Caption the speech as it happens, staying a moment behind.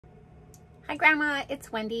Hi Grandma,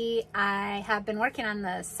 it's Wendy. I have been working on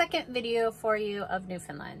the second video for you of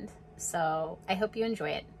Newfoundland, so I hope you enjoy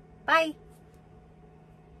it. Bye!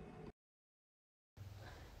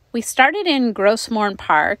 We started in Grossmorn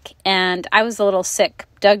Park and I was a little sick.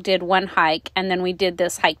 Doug did one hike and then we did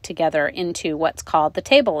this hike together into what's called the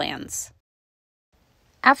Tablelands.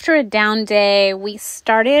 After a down day, we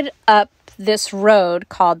started up this road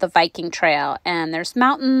called the Viking Trail, and there's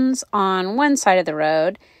mountains on one side of the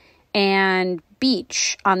road and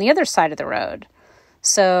beach on the other side of the road.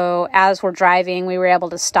 So as we're driving, we were able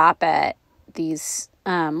to stop at these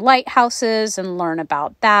lighthouses and learn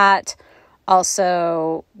about that.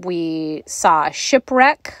 Also, we saw a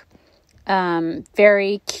shipwreck,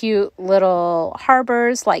 very cute little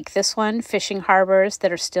harbors like this one, fishing harbors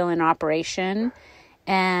that are still in operation.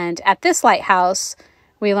 And at this lighthouse,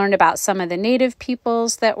 we learned about some of the native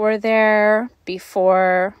peoples that were there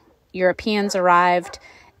before Europeans arrived.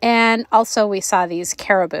 And also we saw these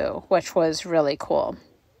caribou, which was really cool.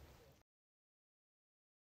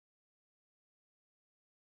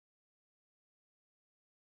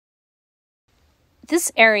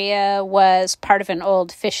 This area was part of an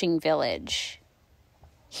old fishing village.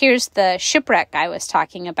 Here's the shipwreck I was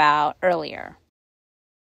talking about earlier.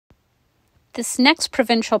 This next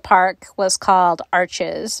provincial park was called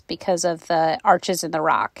Arches because of the arches in the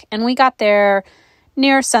rock. And we got there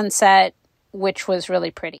near sunset, which was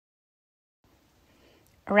really pretty.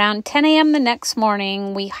 Around 10 a.m. the next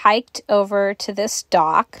morning, we hiked over to this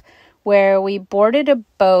dock where we boarded a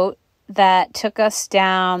boat that took us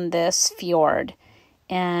down this fjord.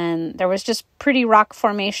 And there was just pretty rock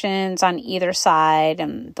formations on either side,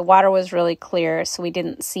 and the water was really clear, so we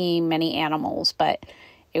didn't see many animals, but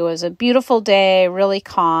it was a beautiful day, really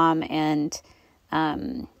calm, and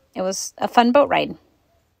it was a fun boat ride.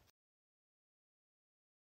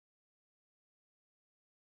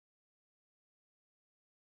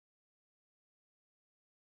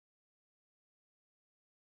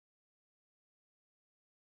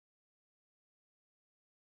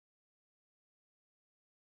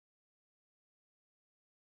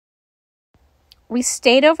 We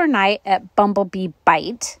stayed overnight at Bumblebee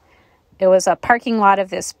Bite. It was a parking lot of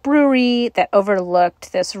this brewery that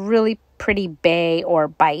overlooked this really pretty bay or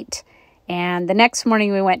bight. And the next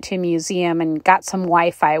morning we went to a museum and got some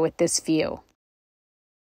Wi-Fi with this view.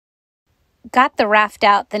 Got the raft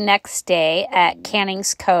out the next day at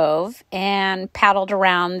Canning's Cove and paddled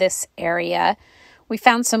around this area. We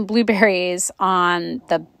found some blueberries on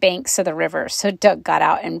the banks of the river, so Doug got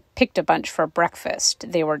out and picked a bunch for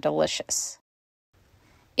breakfast. They were delicious.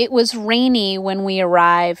 It was rainy when we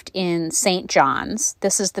arrived in St. John's.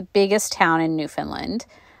 This is the biggest town in Newfoundland.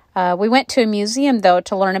 We went to a museum, though,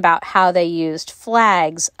 to learn about how they used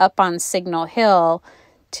flags up on Signal Hill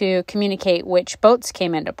to communicate which boats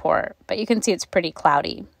came into port. But you can see it's pretty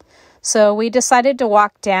cloudy. So we decided to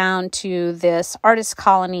walk down to this artist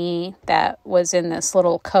colony that was in this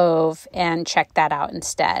little cove and check that out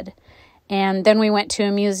instead. And then we went to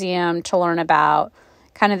a museum to learn about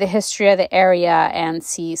kind of the history of the area and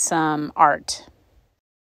see some art.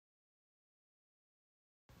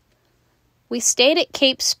 We stayed at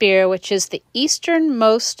Cape Spear, which is the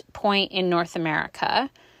easternmost point in North America.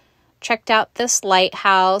 Checked out this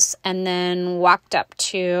lighthouse and then walked up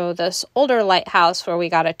to this older lighthouse where we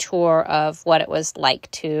got a tour of what it was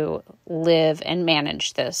like to live and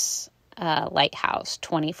manage this lighthouse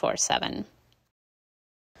 24/7.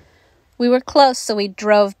 We were close, so we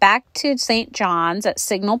drove back to St. John's at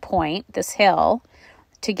Signal Point, this hill,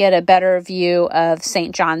 to get a better view of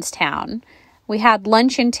St. John's Town. We had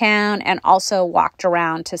lunch in town and also walked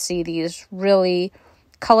around to see these really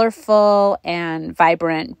colorful and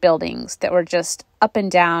vibrant buildings that were just up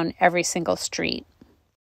and down every single street.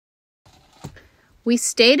 We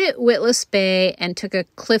stayed at Witless Bay and took a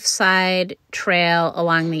cliffside trail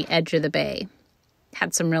along the edge of the bay.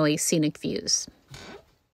 Had some really scenic views.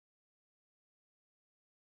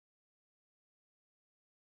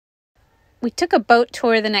 We took a boat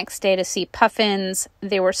tour the next day to see puffins.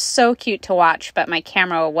 They were so cute to watch, but my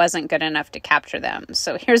camera wasn't good enough to capture them.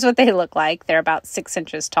 So here's what they look like. They're about 6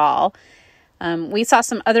 inches tall. We saw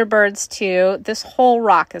some other birds too. This whole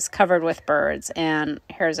rock is covered with birds, and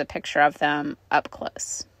here's a picture of them up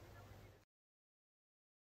close.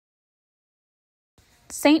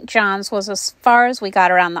 St. John's was as far as we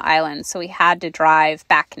got around the island, so we had to drive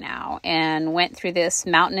back now and went through this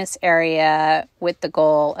mountainous area with the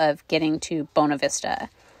goal of getting to Bona Vista.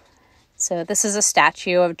 So this is a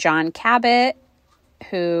statue of John Cabot,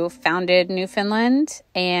 who founded Newfoundland,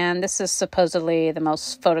 and this is supposedly the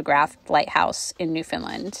most photographed lighthouse in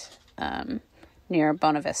Newfoundland, near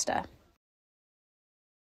Bona Vista.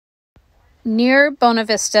 Near Bona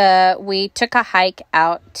Vista, we took a hike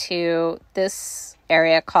out to this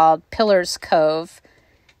area called Pillars Cove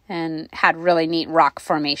and had really neat rock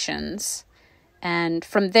formations. And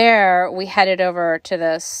from there, we headed over to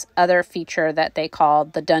this other feature that they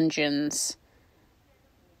called the Dungeons.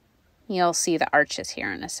 You'll see the arches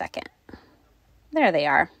here in a second. There they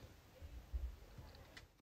are.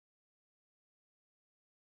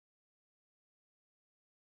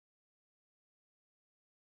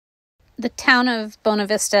 The town of Bona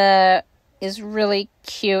Vista is really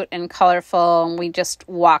cute and colorful, and we just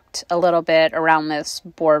walked a little bit around this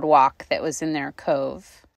boardwalk that was in their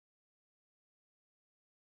cove.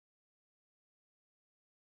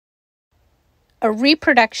 A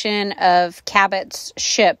reproduction of Cabot's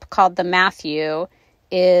ship called the Matthew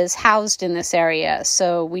is housed in this area,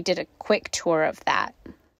 so we did a quick tour of that.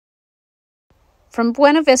 From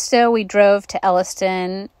Buena Vista, we drove to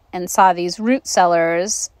Elliston and saw these root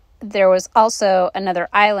cellars. There was also another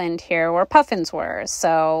island here where puffins were,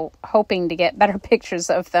 so hoping to get better pictures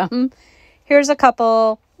of them. Here's a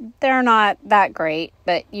couple. They're not that great,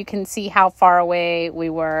 but you can see how far away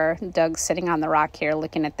we were. Doug's sitting on the rock here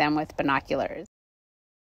looking at them with binoculars.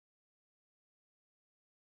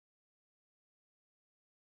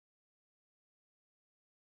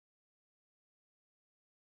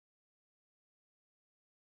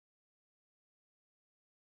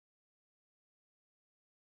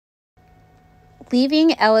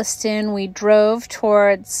 Leaving Elliston, we drove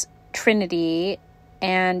towards Trinity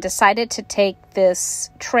and decided to take this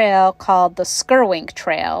trail called the Skirwink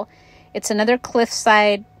Trail. It's another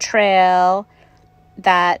cliffside trail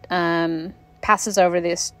that passes over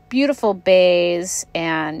these beautiful bays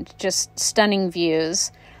and just stunning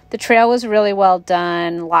views. The trail was really well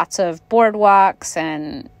done, lots of boardwalks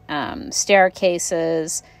and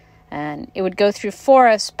staircases, and it would go through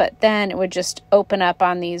forests, but then it would just open up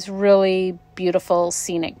on these really beautiful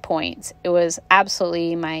scenic points. It was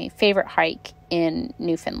absolutely my favorite hike in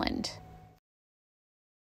Newfoundland.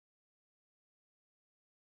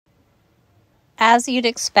 As you'd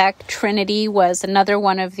expect, Trinity was another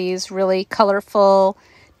one of these really colorful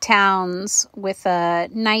towns with a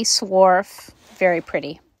nice wharf, very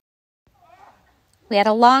pretty. We had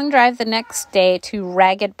a long drive the next day to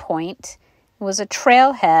Ragged Point. It was a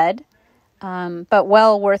trailhead, but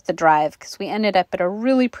well worth the drive because we ended up at a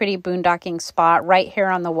really pretty boondocking spot right here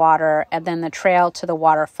on the water, and then the trail to the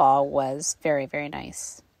waterfall was very, very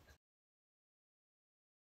nice.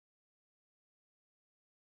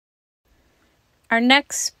 Our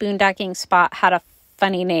next boondocking spot had a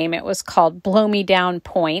funny name. It was called Blow Me Down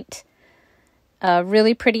Point. A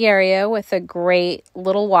really pretty area with a great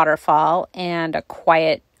little waterfall and a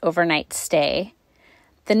quiet overnight stay.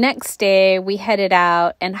 The next day, we headed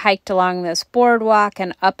out and hiked along this boardwalk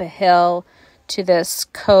and up a hill to this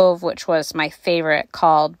cove, which was my favorite,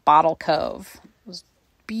 called Bottle Cove. It was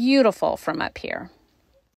beautiful from up here.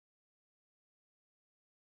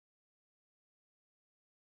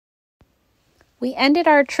 We ended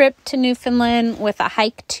our trip to Newfoundland with a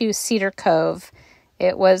hike to Cedar Cove.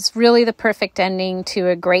 It was really the perfect ending to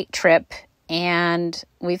a great trip, and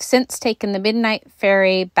we've since taken the midnight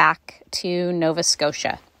ferry back to Nova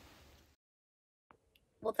Scotia.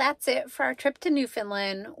 Well, that's it for our trip to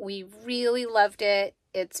Newfoundland. We really loved it.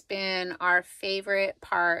 It's been our favorite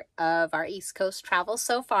part of our East Coast travel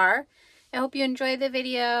so far. I hope you enjoyed the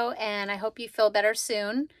video, and I hope you feel better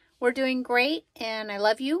soon. We're doing great, and I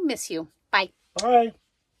love you, miss you. Bye. Bye.